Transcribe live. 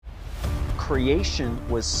creation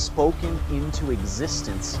was spoken into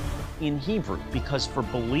existence in Hebrew. Because for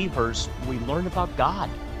believers, we learn about God,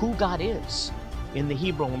 who God is. In the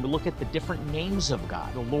Hebrew, when we look at the different names of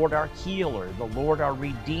God, the Lord our healer, the Lord our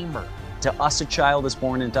redeemer. To us a child is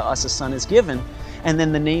born, and to us a son is given. And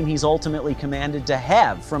then the name he's ultimately commanded to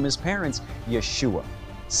have from his parents, Yeshua,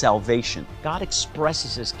 salvation. God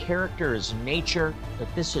expresses his character, his nature,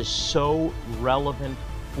 but this is so relevant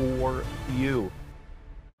for you.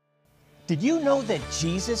 Did you know that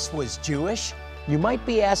Jesus was Jewish? You might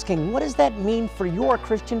be asking, what does that mean for your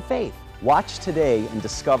Christian faith? Watch today and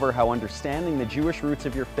discover how understanding the Jewish roots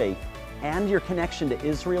of your faith and your connection to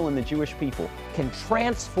Israel and the Jewish people Can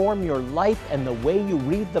transform your life and the way you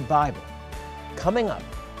read the Bible. Coming up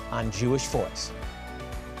on Jewish Voice.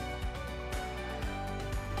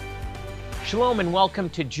 Shalom and welcome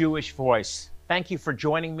to Jewish Voice. Thank you for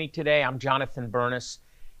joining me today. I'm Jonathan Bernis,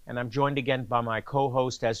 and I'm joined again by my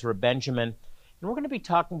co-host Ezra Benjamin. And we're going to be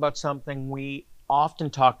talking about something we often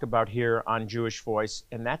talked about here on Jewish Voice,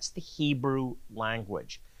 and that's the Hebrew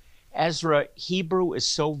language. Ezra, Hebrew is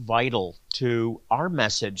so vital to our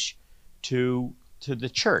message to the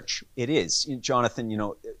church. It is. Jonathan,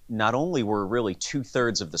 not only were really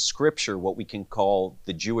 2/3 of the scripture, what we can call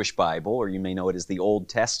the Jewish Bible, or you may know it as the Old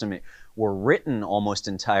Testament, were written almost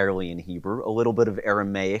entirely in Hebrew, a little bit of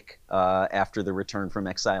Aramaic after the return from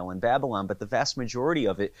exile in Babylon, but the vast majority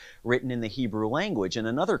of it written in the Hebrew language. And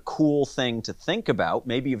another cool thing to think about,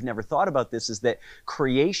 maybe you've never thought about this, is that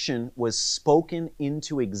creation was spoken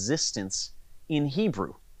into existence in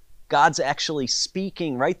Hebrew. God's actually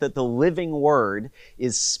speaking, right? That the living word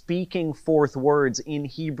is speaking forth words in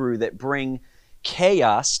Hebrew that bring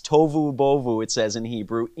chaos, tovu bovu, it says in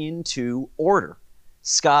Hebrew, into order.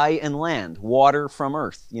 Sky and land, water from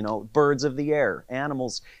earth, birds of the air,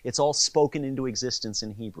 animals. It's all spoken into existence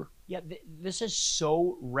in Hebrew. Yeah, this is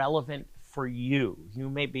so relevant for you. You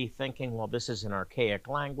may be thinking, well, this is an archaic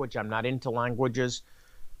language. I'm not into languages.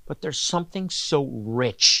 But there's something so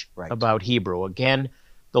rich about Hebrew. Again,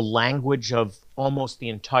 the language of almost the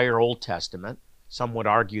entire Old Testament. Some would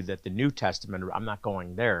argue that the New Testament, I'm not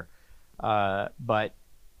going there, but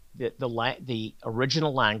the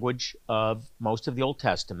original language of most of the Old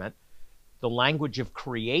Testament, the language of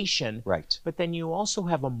creation, but then you also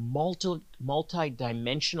have a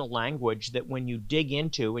multi-dimensional language that when you dig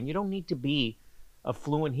into, and you don't need to be a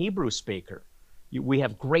fluent Hebrew speaker, we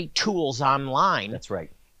have great tools online. That's right.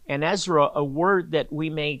 And Ezra, a word that we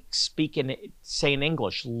may say in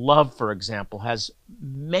English, love, for example, has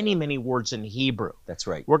many, many words in Hebrew. That's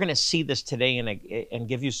right. We're going to see this today and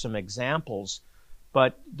give you some examples,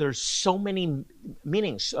 but there's so many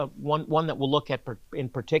meanings. One that we'll look at in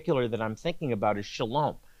particular that I'm thinking about is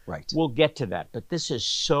shalom. Right. We'll get to that, but this is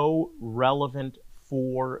so relevant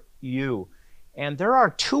for you. And there are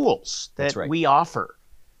tools that we offer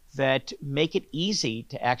that make it easy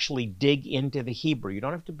to actually dig into the Hebrew. You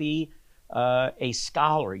don't have to be a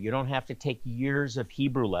scholar. You don't have to take years of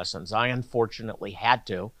Hebrew lessons. I unfortunately had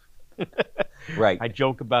to. Right. I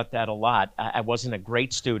joke about that a lot. I wasn't a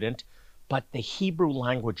great student, but the Hebrew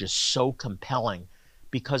language is so compelling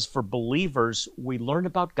because for believers, we learn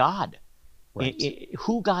about God,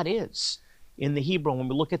 who God is. In the Hebrew, when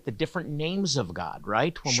we look at the different names of God,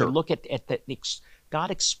 right? When we look at God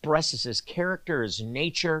expresses his character, his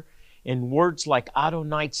nature in words like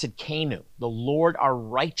Adonai Tzidkenu, the Lord our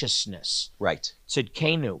righteousness. Right.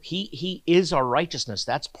 Tzidkenu, he is our righteousness.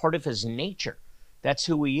 That's part of his nature. That's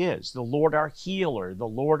who he is. The Lord our healer, the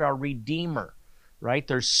Lord our redeemer, right?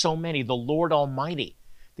 There's so many. The Lord Almighty,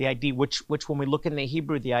 the idea, which when we look in the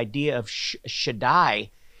Hebrew, the idea of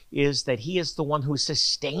Shaddai is that he is the one who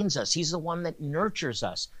sustains us. He's the one that nurtures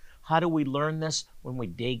us. How do we learn this? When we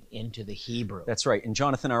dig into the Hebrew. That's right. And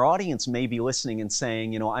Jonathan, our audience may be listening and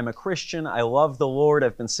saying, I'm a Christian, I love the Lord,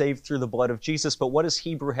 I've been saved through the blood of Jesus, but what does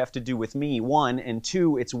Hebrew have to do with me? One, and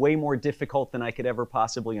two, it's way more difficult than I could ever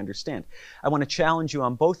possibly understand. I want to challenge you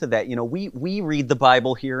on both of that. We read the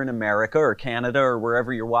Bible here in America or Canada or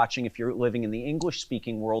wherever you're watching, if you're living in the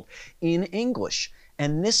English-speaking world, in English.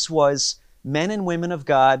 And this was men and women of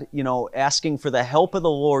God, asking for the help of the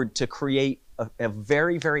Lord to create a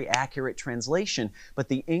very, very accurate translation, but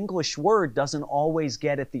the English word doesn't always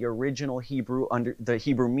get at the original Hebrew, under the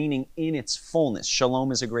Hebrew meaning in its fullness.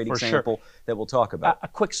 Shalom is a great example that we'll talk about. A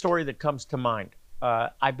quick story that comes to mind.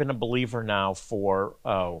 I've been a believer now for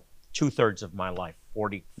 2/3 of my life,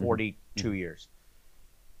 42 years.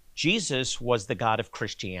 Jesus was the God of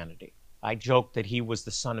Christianity. I joked that he was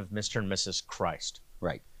the son of Mr. and Mrs. Christ.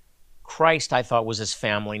 Right. Christ, I thought, was his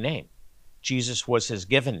family name. Jesus was his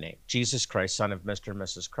given name, Jesus Christ, son of Mr. and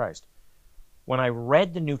Mrs. Christ. When I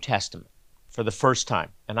read the New Testament for the first time,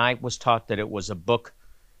 and I was taught that it was a book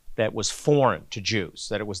that was foreign to Jews,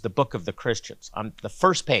 that it was the book of the Christians. On the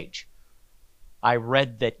first page, I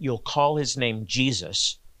read that you'll call his name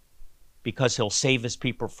Jesus because he'll save his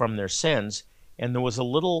people from their sins, and there was a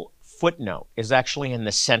little footnote, is actually in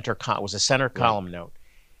the center, it was a center column note,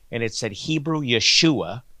 and it said Hebrew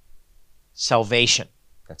Yeshua, salvation.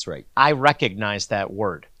 That's right. I recognized that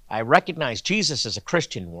word. I recognized Jesus as a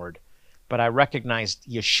Christian word, but I recognized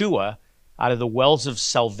Yeshua out of the wells of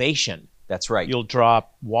salvation. That's right. You'll draw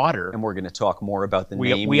water. And we're going to talk more about the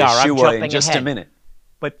name we are. I'm Yeshua jumping in just ahead. a minute.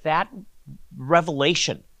 But that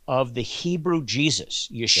revelation of the Hebrew Jesus,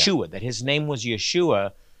 Yeshua, that his name was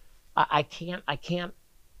Yeshua, I can't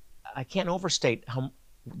overstate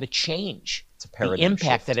the change, it's a paradigm the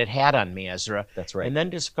impact shift that it had on me, Ezra. That's right. And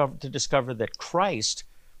then to discover that Christ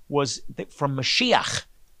was from Mashiach,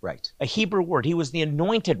 right, a Hebrew word. He was the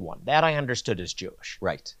anointed one. That I understood as Jewish.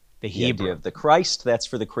 right. The The Hebrew. idea of the Christ, that's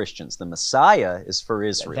for the Christians. The Messiah is for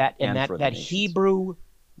Israel that for the nations. Hebrew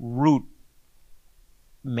root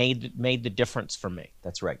made the difference for me.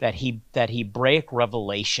 That's right. That Hebraic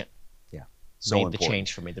revelation So made important. the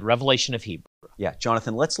change for me. The revelation of Hebrew. Yeah,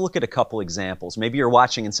 Jonathan, let's look at a couple examples. Maybe you're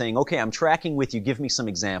watching and saying, okay, I'm tracking with you. Give me some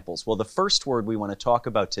examples. Well, the first word we want to talk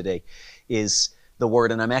about today is the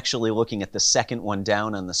word, and I'm actually looking at the second one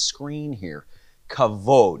down on the screen here,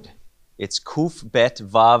 kavod. It's kuf bet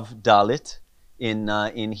vav dalit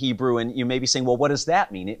in Hebrew, and you may be saying, well, what does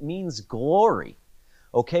that mean? It means glory.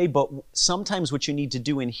 Okay, but sometimes what you need to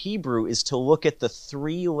do in Hebrew is to look at the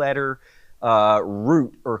three-letter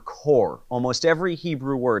root or core. Almost every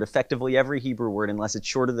Hebrew word, effectively every Hebrew word, unless it's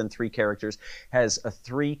shorter than 3 characters, has a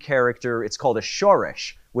 3-character, it's called a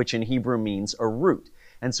shoresh, which in Hebrew means a root.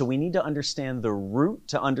 And so we need to understand the root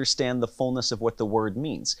to understand the fullness of what the word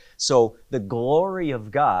means. So the glory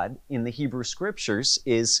of God in the Hebrew scriptures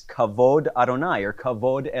is kavod Adonai, or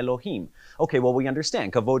kavod Elohim. Okay, well, we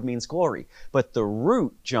understand. Kavod means glory. But the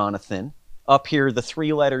root, Jonathan, up here, the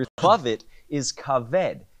 3 letters above it, is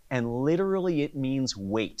kaved. And literally it means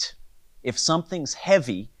weight. If something's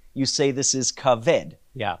heavy, you say this is kaved.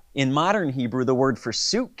 Yeah. In modern Hebrew, the word for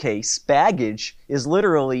suitcase, baggage, is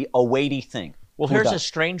literally a weighty thing. Well, here's a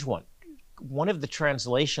strange one. One of the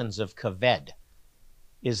translations of kaved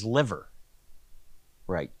is liver.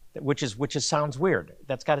 Right. Which sounds weird.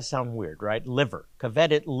 That's got to sound weird, right? Liver.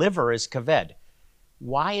 Kaved, liver is kaved.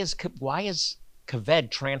 Why is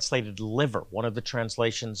kaved translated liver, one of the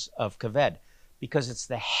translations of kaved? Because it's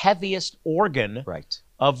the heaviest organ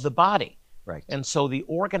of the body. Right. And so the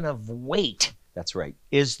organ of weight That's right.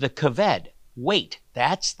 is the kaved. Weight.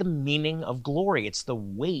 That's the meaning of glory. It's the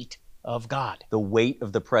weight of God. The weight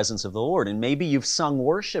of the presence of the Lord. And maybe you've sung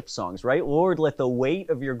worship songs, right? Lord, let the weight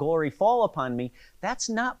of your glory fall upon me. That's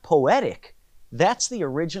not poetic. That's the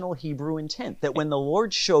original Hebrew intent, that when the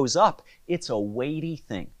Lord shows up, it's a weighty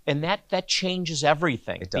thing. And that changes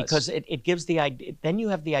everything. It does. Because it gives the idea, then you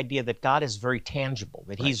have the idea that God is very tangible,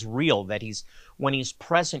 that he's real, that when he's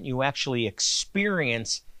present, you actually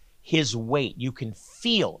experience his weight. You can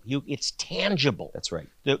feel, it's tangible. That's right.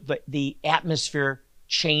 The atmosphere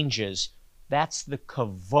changes. That's the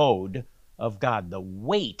kavod of God, the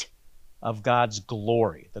weight of God's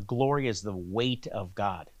glory. The glory is the weight of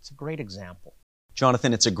God. It's a great example.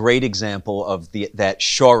 Jonathan, it's a great example of that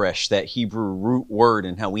shoresh, that Hebrew root word,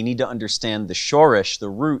 and how we need to understand the shoresh, the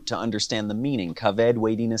root, to understand the meaning. Kaved,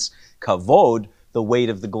 weightiness, kavod, the weight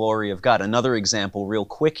of the glory of God. Another example, real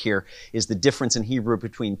quick here, is the difference in Hebrew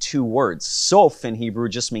between 2 words. Sof in Hebrew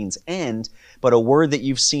just means end, but a word that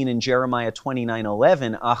you've seen in Jeremiah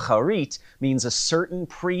 29:11, acharit, means a certain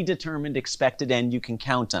predetermined expected end you can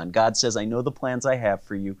count on. God says, I know the plans I have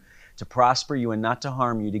for you, to prosper you and not to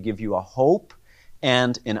harm you, to give you a hope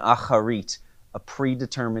and an acharit, a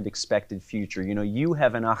predetermined expected future. You know, you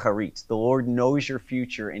have an acharit. The Lord knows your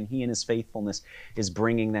future, and he in his faithfulness is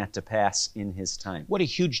bringing that to pass in his time. What a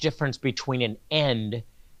huge difference between an end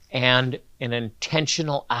and an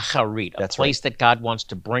intentional acharit, a place that God wants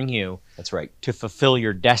to bring you. That's right. To fulfill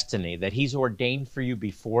your destiny, that he's ordained for you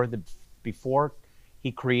before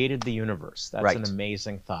he created the universe. That's an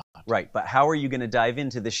amazing thought. Right, but how are you going to dive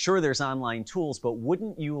into this? Sure, there's online tools, but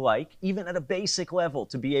wouldn't you like, even at a basic level,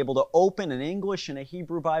 to be able to open an English and a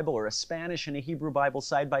Hebrew Bible or a Spanish and a Hebrew Bible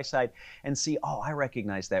side by side and see, oh, I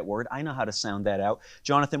recognize that word. I know how to sound that out.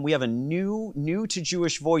 Jonathan, we have a new to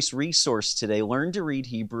Jewish Voice resource today. Learn to read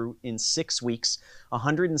Hebrew in 6 weeks,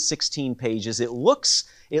 116 pages. It looks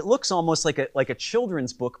almost like a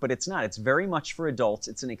children's book, but it's not. It's very much for adults.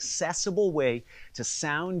 It's an accessible way to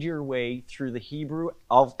sound your way through the Hebrew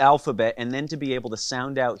alphabet and then to be able to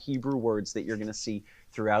sound out Hebrew words that you're going to see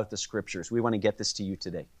throughout the scriptures. We want to get this to you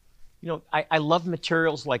today. You know, I love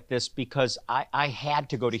materials like this because I had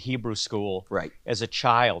to go to Hebrew school as a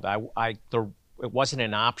child. It wasn't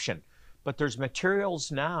an option. But there's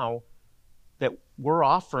materials now that we're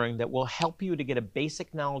offering that will help you to get a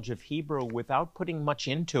basic knowledge of Hebrew without putting much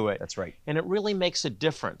into it. That's right. And it really makes a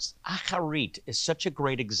difference. Acharit is such a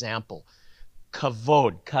great example.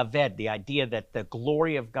 Kavod, kaved, the idea that the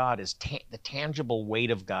glory of God is the tangible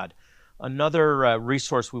weight of God. Another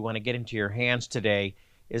resource we want to get into your hands today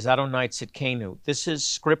is Adonai Tzidkenu. This is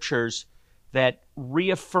scriptures that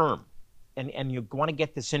reaffirm, and you want to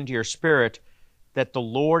get this into your spirit, that the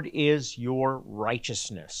Lord is your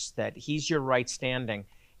righteousness, that He's your right standing.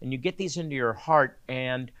 And you get these into your heart,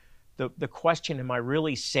 and the question, am I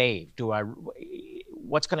really saved?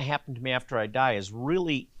 What's going to happen to me after I die is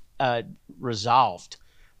really resolved.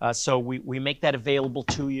 So we make that available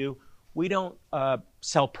to you. We don't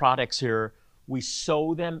sell products here. We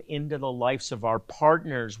sow them into the lives of our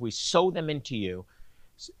partners. We sow them into you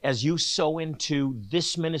as you sow into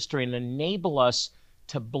this ministry and enable us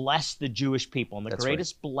to bless the Jewish people. And the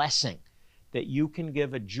greatest blessing that you can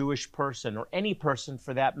give a Jewish person, or any person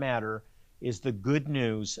for that matter, is the good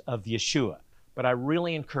news of Yeshua. But I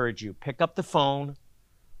really encourage you, pick up the phone,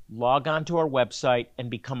 log on to our website, and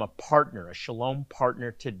become a partner, a Shalom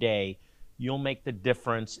partner today. You'll make the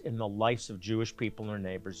difference in the lives of Jewish people and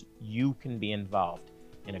their neighbors. You can be involved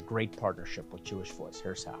in a great partnership with Jewish Voice.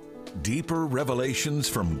 Here's how. Deeper revelations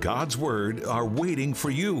from God's Word are waiting for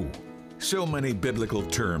you. So many biblical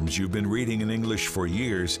terms you've been reading in English for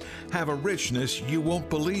years have a richness you won't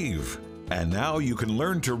believe. And now you can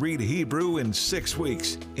learn to read Hebrew in 6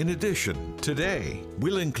 weeks. In addition, today,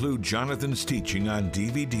 we'll include Jonathan's teaching on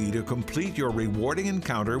DVD to complete your rewarding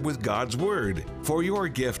encounter with God's Word for your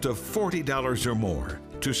gift of $40 or more.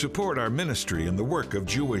 To support our ministry and the work of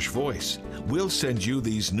Jewish Voice, we'll send you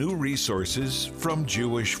these new resources from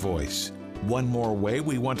Jewish Voice. One more way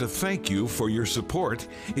we want to thank you for your support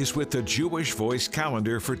is with the Jewish Voice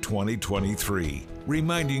calendar for 2023,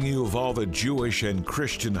 reminding you of all the Jewish and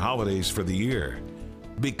Christian holidays for the year.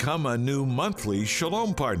 Become a new monthly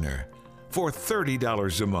Shalom partner. For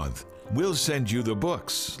 $30 a month, we'll send you the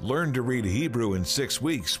books, Learn to Read Hebrew in 6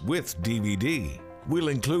 weeks with DVD. We'll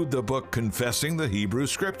include the book Confessing the Hebrew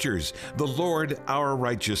Scriptures, The Lord Our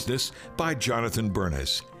Righteousness by Jonathan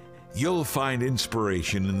Bernis. You'll find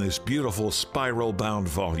inspiration in this beautiful spiral-bound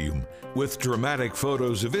volume with dramatic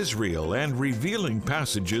photos of Israel and revealing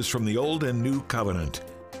passages from the Old and New Covenant.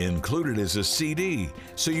 Included is a CD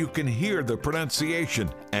so you can hear the pronunciation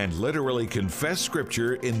and literally confess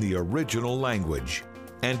Scripture in the original language.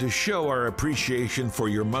 And to show our appreciation for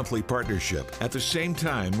your monthly partnership, at the same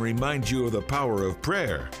time remind you of the power of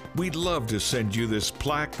prayer, we'd love to send you this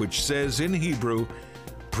plaque which says in Hebrew,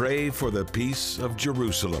 "Pray for the peace of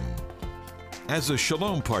Jerusalem." As a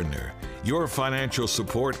Shalom partner, your financial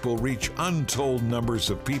support will reach untold numbers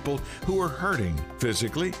of people who are hurting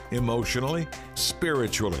physically, emotionally,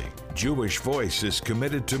 spiritually. Jewish Voice is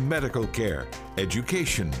committed to medical care,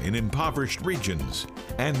 education in impoverished regions,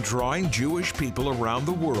 and drawing Jewish people around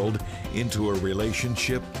the world into a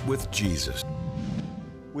relationship with Jesus.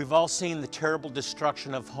 We've all seen the terrible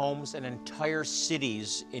destruction of homes and entire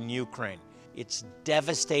cities in Ukraine. It's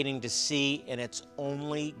devastating to see, and it's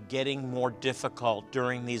only getting more difficult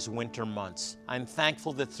during these winter months. I'm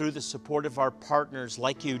thankful that through the support of our partners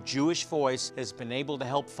like you, Jewish Voice has been able to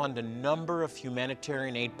help fund a number of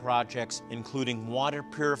humanitarian aid projects, including water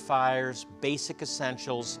purifiers, basic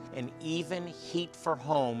essentials, and even heat for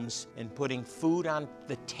homes, and putting food on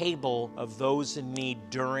the table of those in need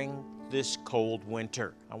during this cold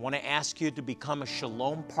winter. I want to ask you to become a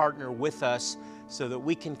Shalom partner with us so that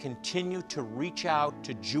we can continue to reach out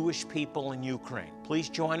to Jewish people in Ukraine. Please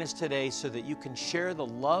join us today so that you can share the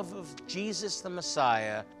love of Jesus the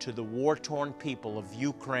Messiah to the war-torn people of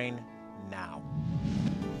Ukraine now.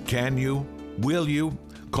 Can you, will you,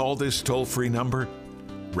 call this toll-free number?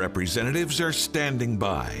 Representatives are standing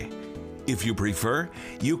by. If you prefer,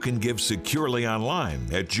 you can give securely online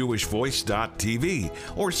at jewishvoice.tv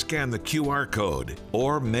or scan the QR code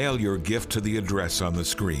or mail your gift to the address on the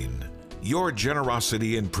screen. Your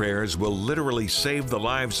generosity and prayers will literally save the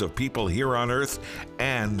lives of people here on earth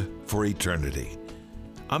and for eternity.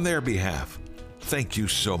 On their behalf, thank you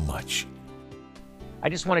so much. I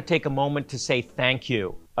just want to take a moment to say thank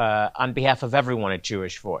you on behalf of everyone at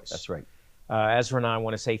Jewish Voice. That's right. Ezra and I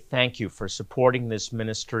want to say thank you for supporting this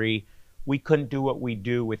ministry. We couldn't do what we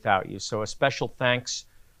do without you. So a special thanks,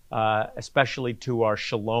 especially to our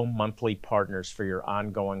Shalom monthly partners for your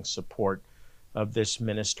ongoing support of this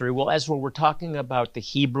ministry. Well, Ezra, we're talking about the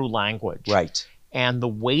Hebrew language. Right. and the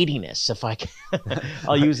weightiness, if I can,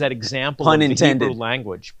 I'll use that example Pun of the intended. Hebrew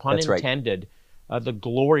language. Pun That's right. intended. The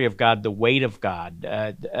glory of God, the weight of God,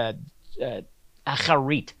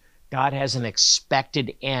 acharit. God has an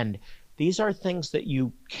expected end. These are things that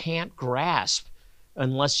you can't grasp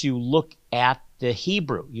unless you look at the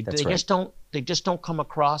Hebrew. That's They just don't come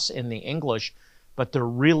across in the English, but they're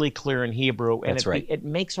really clear in Hebrew. And That's right. It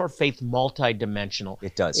makes our faith multidimensional.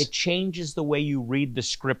 It does. It changes the way you read the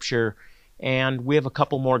scripture. And we have a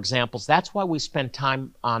couple more examples. That's why we spend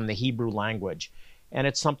time on the Hebrew language. And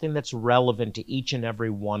it's something that's relevant to each and every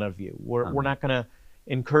one of you. We're not going to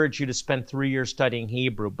encourage you to spend 3 years studying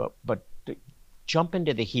Hebrew, but jump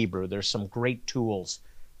into the Hebrew. There's some great tools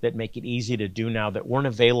that make it easy to do now that weren't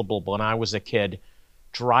available when I was a kid,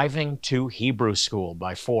 driving to Hebrew school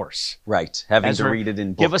by force. Right, having Ezra, to read it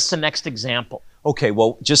in books. Give us the next example. Okay,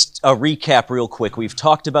 well, just a recap real quick. We've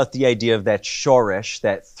talked about the idea of that shoresh,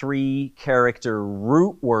 that 3-character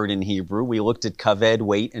root word in Hebrew. We looked at kaved,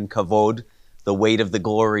 weight, and kavod, the weight of the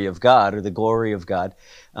glory of God, or the glory of God.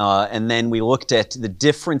 And then we looked at the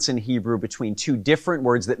difference in Hebrew between 2 different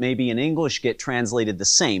words that maybe in English get translated the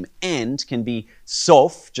same. End can be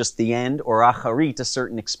sof, just the end, or acharit, a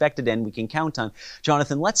certain expected end we can count on.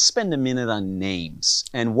 Jonathan, let's spend a minute on names.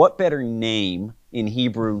 And what better name in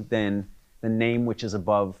Hebrew than the name which is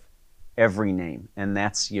above every name, and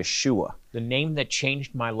that's Yeshua. The name that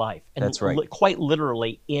changed my life. And That's right. Quite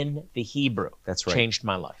literally in the Hebrew. That's right. Changed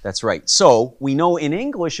my life. That's right. So we know in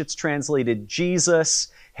English it's translated Jesus,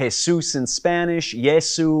 Jesus in Spanish,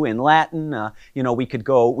 Yesu in Latin. We could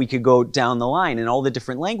go down the line in all the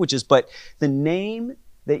different languages, but the name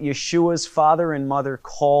that Yeshua's father and mother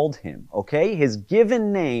called him, okay, his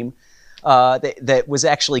given name that was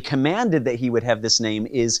actually commanded that he would have this name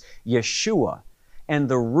is Yeshua. And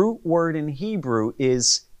the root word in Hebrew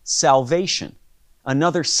is salvation.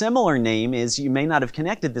 Another similar name is, you may not have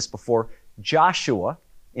connected this before, Joshua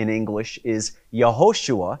in English is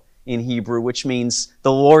Yehoshua in Hebrew, which means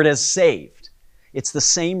the Lord has saved. It's the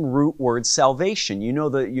same root word, salvation. You know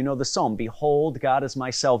the psalm, behold, God is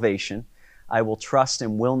my salvation. I will trust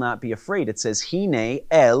and will not be afraid. It says, Hine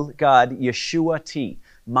El, God, Yeshua Ti,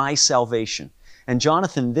 my salvation. And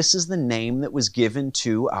Jonathan, this is the name that was given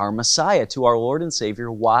to our Messiah, to our Lord and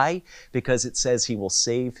Savior. Why? Because it says he will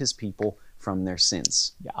save his people from their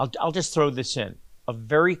sins. Yeah, I'll just throw this in. A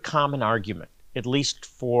very common argument, at least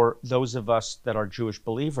for those of us that are Jewish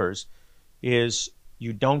believers, is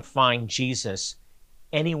you don't find Jesus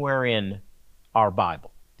anywhere in our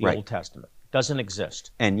Bible, the Right. Old Testament. Doesn't exist.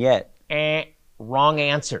 And yet, Wrong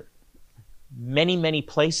answer. Many, many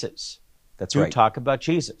places that's do right. talk about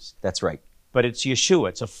Jesus. That's right. But it's Yeshua.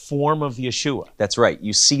 It's a form of Yeshua. That's right.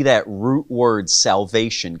 You see that root word,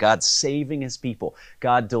 salvation, God saving his people,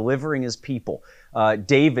 God delivering his people.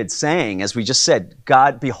 David saying, as we just said,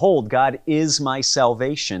 God, behold, God is my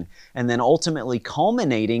salvation. And then ultimately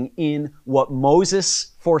culminating in what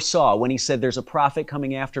Moses foresaw when he said, there's a prophet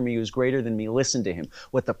coming after me who's greater than me, listen to him.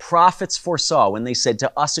 What the prophets foresaw when they said,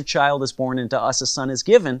 to us a child is born and to us a son is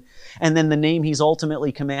given. And then the name he's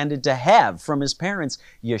ultimately commanded to have from his parents,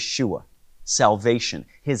 Yeshua. Salvation.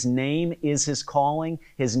 His name is his calling.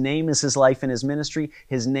 His name is his life and his ministry.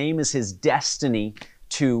 His name is his destiny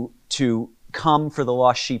to come for the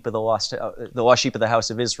lost sheep of the lost sheep of the house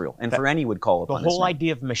of Israel, and for any would call upon the whole his name.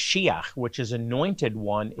 idea of Mashiach, which is anointed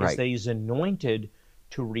one, is Right. that he's anointed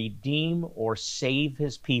to redeem or save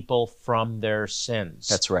his people from their sins.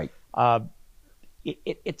 That's right.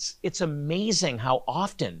 It's amazing how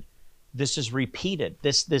often this is repeated.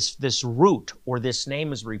 This root or this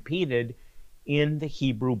name is repeated in the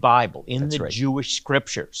Hebrew Bible, in That's the right. Jewish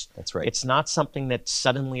scriptures. That's right. It's not something that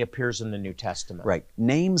suddenly appears in the New Testament. Right.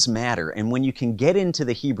 Names matter. And when you can get into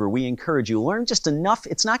the Hebrew, we encourage you, learn just enough.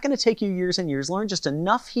 It's not going to take you years and years. Learn just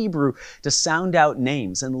enough Hebrew to sound out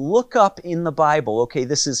names and look up in the Bible. Okay,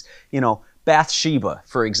 this is, Bathsheba,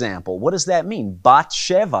 for example. What does that mean?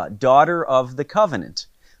 Bathsheba, daughter of the covenant.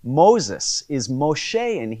 Moses is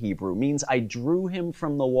Moshe in Hebrew, means I drew him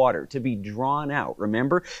from the water, to be drawn out.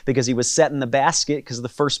 Remember? Because he was set in the basket because the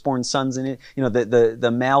firstborn sons in it,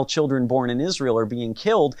 the male children born in Israel are being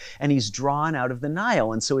killed, and he's drawn out of the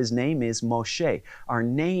Nile. And so his name is Moshe. Our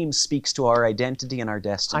name speaks to our identity and our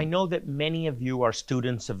destiny. I know that many of you are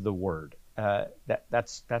students of the Word.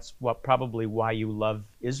 That's probably why you love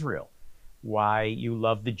Israel, why you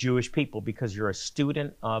love the Jewish people, because you're a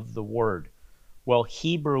student of the Word. Well,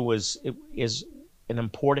 Hebrew is an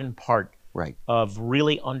important part Right. of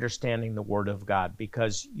really understanding the Word of God,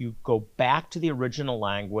 because you go back to the original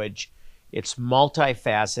language, it's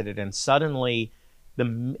multifaceted, and suddenly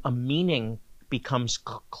a meaning becomes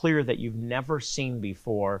clear that you've never seen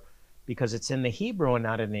before, because it's in the Hebrew and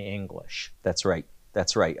not in the English. That's right.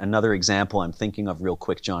 That's right. Another example I'm thinking of real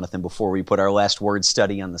quick, Jonathan, before we put our last word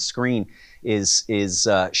study on the screen is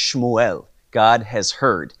Shmuel. God has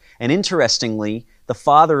heard. And interestingly, the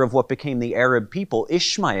father of what became the Arab people,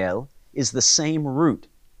 Ishmael, is the same root,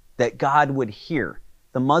 that God would hear.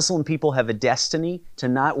 The Muslim people have a destiny to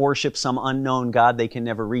not worship some unknown God they can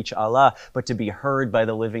never reach, Allah, but to be heard by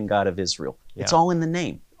the living God of Israel. Yeah. It's all in the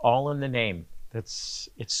name. All in the name. It's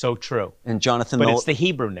so true. And Jonathan, but it's the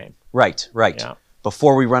Hebrew name. Right, right. Yeah.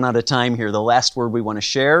 Before we run out of time here, the last word we want to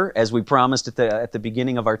share, as we promised at the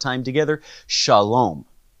beginning of our time together, shalom.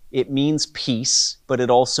 It means peace, but it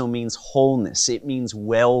also means wholeness. It means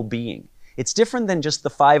well-being. It's different than just the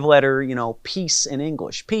 5-letter, peace in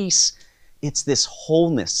English. Peace, it's this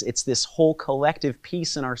wholeness. It's this whole collective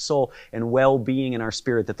peace in our soul and well-being in our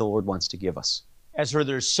spirit that the Lord wants to give us. Ezra,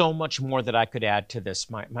 there's so much more that I could add to this.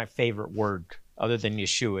 My favorite word, other than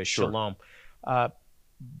Yeshua, is shalom.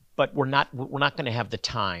 But we're not going to have the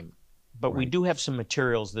time. But we do have some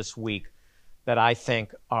materials this week that I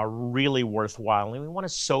think are really worthwhile, and we want to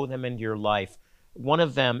sow them into your life. One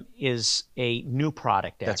of them is a new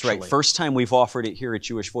product, actually. That's right. First time we've offered it here at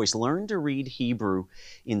Jewish Voice. Learn to read Hebrew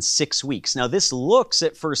in 6 weeks. Now, this looks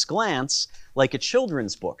at first glance like a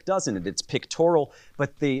children's book, doesn't it? It's pictorial,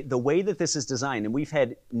 but the way that this is designed, and we've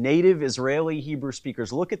had native Israeli Hebrew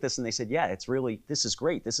speakers look at this and they said, yeah, this is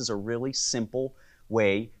great. This is a really simple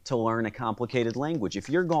way to learn a complicated language. If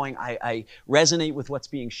you're going, I resonate with what's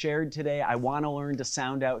being shared today, I want to learn to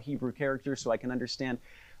sound out Hebrew characters so I can understand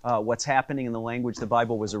what's happening in the language the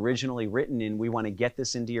Bible was originally written in, we want to get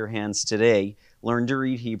this into your hands today. Learn to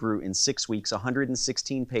read Hebrew in 6 weeks,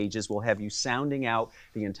 116 pages. Will have you sounding out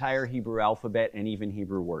the entire Hebrew alphabet and even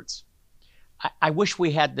Hebrew words. I wish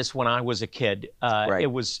we had this when I was a kid. Right.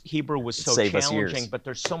 Hebrew was so challenging, but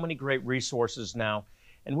there's so many great resources now.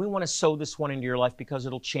 And we want to sow this one into your life because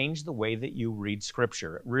it'll change the way that you read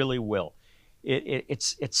Scripture. It really will.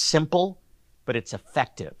 It's simple, but it's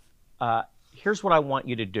effective. Here's what I want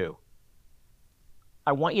you to do.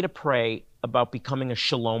 I want you to pray about becoming a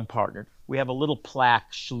Shalom partner. We have a little plaque,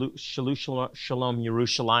 Shalom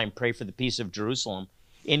Yerushalayim, pray for the peace of Jerusalem,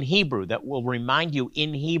 in Hebrew, that will remind you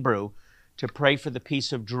in Hebrew to pray for the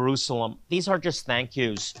peace of Jerusalem. These are just thank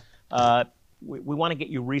yous. We want to get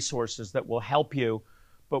you resources that will help you,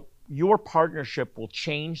 but your partnership will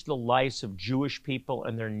change the lives of Jewish people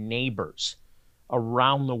and their neighbors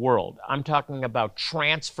around the world. I'm talking about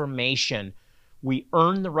transformation. We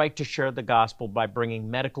earn the right to share the gospel by bringing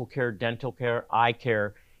medical care, dental care, eye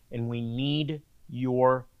care, and we need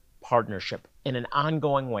your partnership in an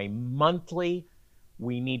ongoing way. Monthly,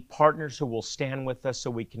 we need partners who will stand with us so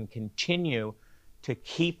we can continue to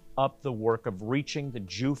keep up the work of reaching the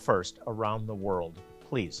Jew first around the world.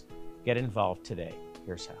 Please get involved today.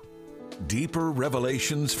 Here's how. Deeper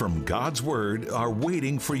revelations from God's Word are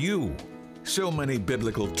waiting for you. So many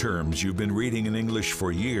biblical terms you've been reading in English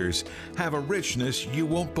for years have a richness you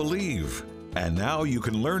won't believe. And now you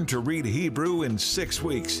can learn to read Hebrew in 6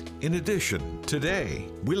 weeks. In addition, today,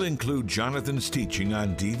 we'll include Jonathan's teaching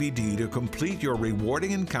on DVD to complete your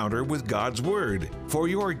rewarding encounter with God's Word for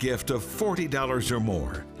your gift of $40 or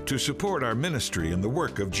more. To support our ministry and the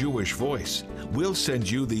work of Jewish Voice, we'll send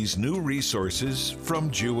you these new resources from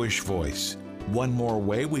Jewish Voice. One more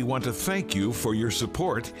way we want to thank you for your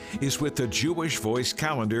support is with the Jewish Voice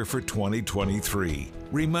calendar for 2023,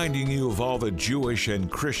 reminding you of all the Jewish and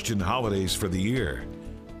Christian holidays for the year.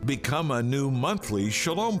 Become a new monthly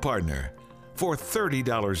Shalom partner. For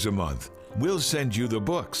 $30 a month, we'll send you the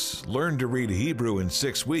books, Learn to Read Hebrew in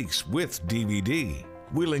 6 weeks with DVD.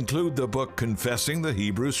 We'll include the book Confessing the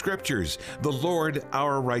Hebrew Scriptures, The Lord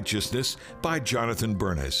Our Righteousness by Jonathan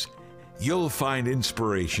Bernis. You'll find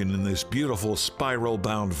inspiration in this beautiful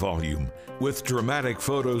spiral-bound volume with dramatic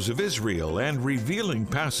photos of Israel and revealing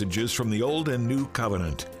passages from the Old and New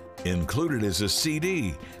Covenant. Included is a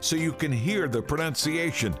CD so you can hear the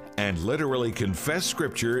pronunciation and literally confess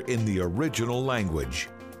Scripture in the original language.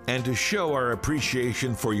 And to show our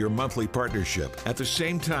appreciation for your monthly partnership, at the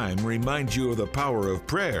same time remind you of the power of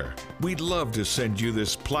prayer, we'd love to send you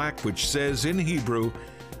this plaque which says in Hebrew,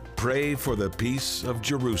 "Pray for the peace of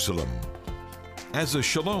Jerusalem." As a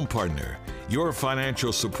Shalom partner, your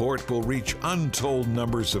financial support will reach untold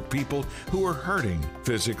numbers of people who are hurting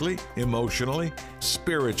physically, emotionally,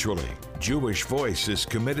 spiritually. Jewish Voice is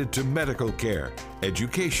committed to medical care,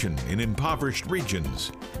 education in impoverished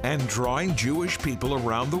regions, and drawing Jewish people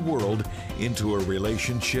around the world into a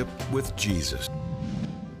relationship with Jesus.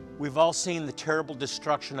 We've all seen the terrible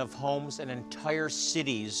destruction of homes and entire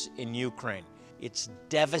cities in Ukraine. It's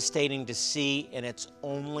devastating to see, and it's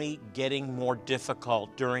only getting more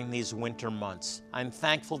difficult during these winter months. I'm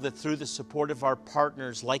thankful that through the support of our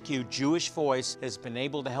partners like you, Jewish Voice has been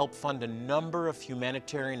able to help fund a number of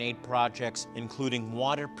humanitarian aid projects, including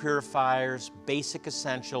water purifiers, basic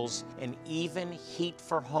essentials, and even heat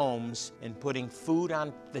for homes, and putting food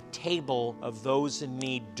on the table of those in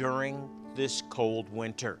need during this cold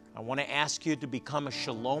winter. I want to ask you to become a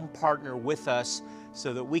Shalom partner with us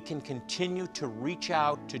so that we can continue to reach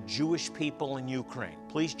out to Jewish people in Ukraine.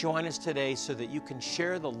 Please join us today so that you can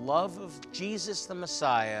share the love of Jesus the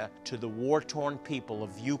Messiah to the war-torn people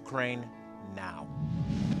of Ukraine now.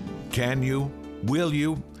 Can you, will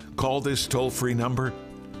you, call this toll-free number?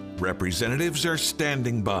 Representatives are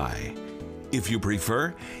standing by. If you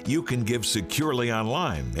prefer, you can give securely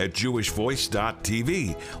online at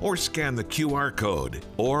jewishvoice.tv or scan the QR code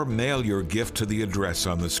or mail your gift to the address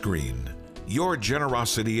on the screen. Your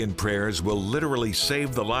generosity and prayers will literally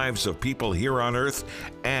save the lives of people here on earth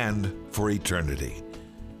and for eternity.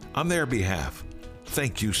 On their behalf,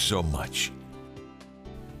 thank you so much.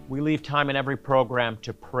 We leave time in every program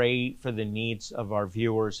to pray for the needs of our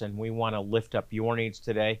viewers, and we want to lift up your needs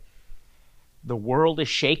today. The world is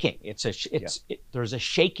shaking. There's a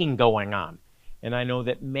shaking going on. And I know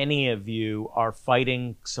that many of you are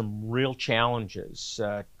fighting some real challenges,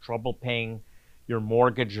 trouble paying your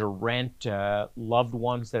mortgage or rent, loved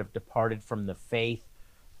ones that have departed from the faith.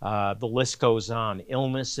 The list goes on.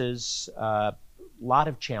 Illnesses, a lot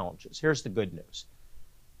of challenges. Here's the good news.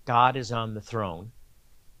 God is on the throne,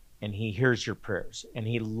 and He hears your prayers, and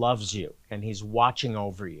He loves you, and He's watching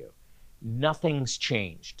over you. Nothing's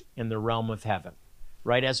changed in the realm of heaven.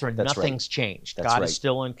 Right, Ezra? Nothing's changed. God is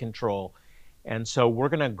still in control. And so we're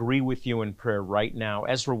going to agree with you in prayer right now.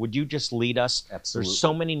 Ezra, would you just lead us? Absolutely. There's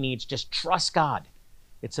so many needs. Just trust God.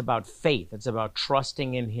 It's about faith. It's about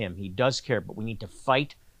trusting in Him. He does care, but we need to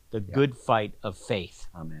fight the good fight of faith.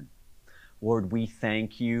 Amen. Lord, we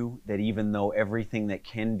thank you that even though everything that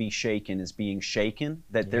can be shaken is being shaken,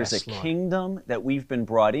 that there's a kingdom that we've been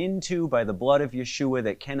brought into by the blood of Yeshua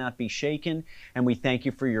that cannot be shaken. And we thank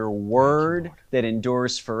you for your word that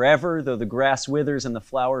endures forever. Though the grass withers and the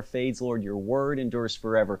flower fades, Lord, your word endures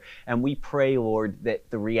forever. And we pray, Lord, that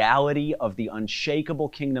the reality of the unshakable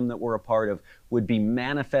kingdom that we're a part of would be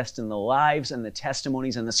manifest in the lives and the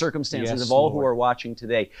testimonies and the circumstances of all who are watching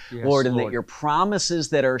today. Lord, and that your promises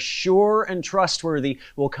that are sure and trustworthy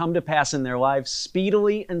will come to pass in their lives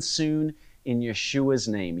speedily and soon in Yeshua's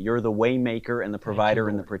name. You're the way maker and the provider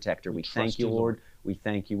and the protector. We thank you, Lord. We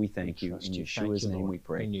thank you. We thank you. In Yeshua's name we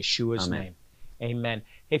pray. In Yeshua's name. Amen.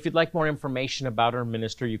 Hey, if you'd like more information about our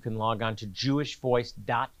ministry, you can log on to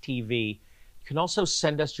jewishvoice.tv. You can also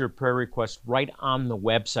send us your prayer requests right on the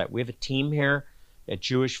website. We have a team here at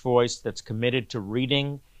Jewish Voice that's committed to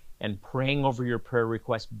reading and praying over your prayer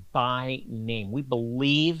requests by name. We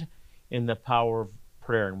believe in the power of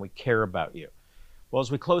prayer, and we care about you. Well,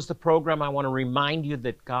 as we close the program, I want to remind you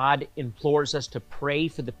that God implores us to pray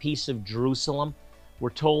for the peace of Jerusalem.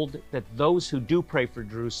 We're told that those who do pray for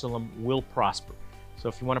Jerusalem will prosper. So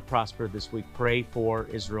if you want to prosper this week, pray for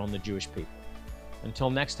Israel and the Jewish people.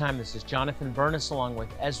 Until next time, this is Jonathan Bernis along with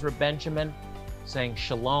Ezra Benjamin saying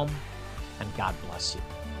shalom and God bless you.